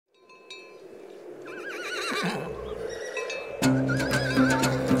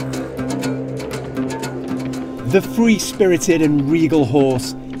The free-spirited and regal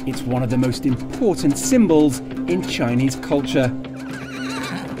horse. It's one of the most important symbols in Chinese culture.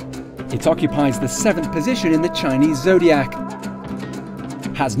 It occupies the 7th position in the Chinese zodiac,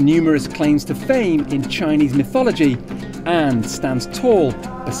 has numerous claims to fame in Chinese mythology, and stands tall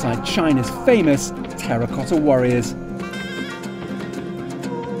beside China's famous terracotta warriors.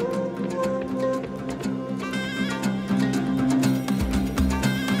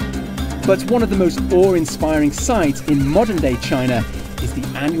 But one of the most awe-inspiring sights in modern-day China is the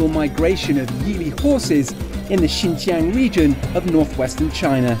annual migration of Yili horses in the Xinjiang region of northwestern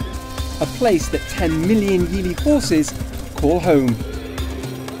China, a place that 10 million Yili horses call home.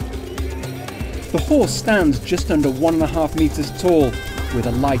 The horse stands just under 1.5 meters tall, with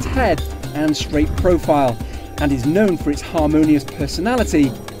a light head and straight profile, and is known for its harmonious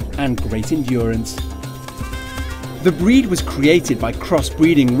personality and great endurance. The breed was created by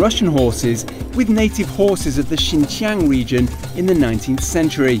crossbreeding Russian horses with native horses of the Xinjiang region in the 19th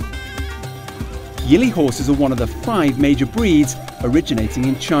century. Yili horses are one of the 5 major breeds originating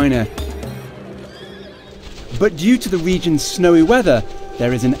in China. But due to the region's snowy weather,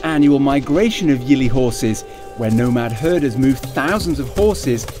 there is an annual migration of Yili horses, where nomad herders move thousands of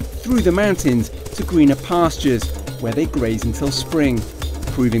horses through the mountains to greener pastures, where they graze until spring,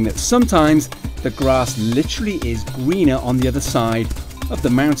 proving that sometimes the grass literally is greener on the other side of the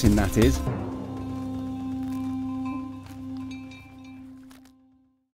mountain, that is.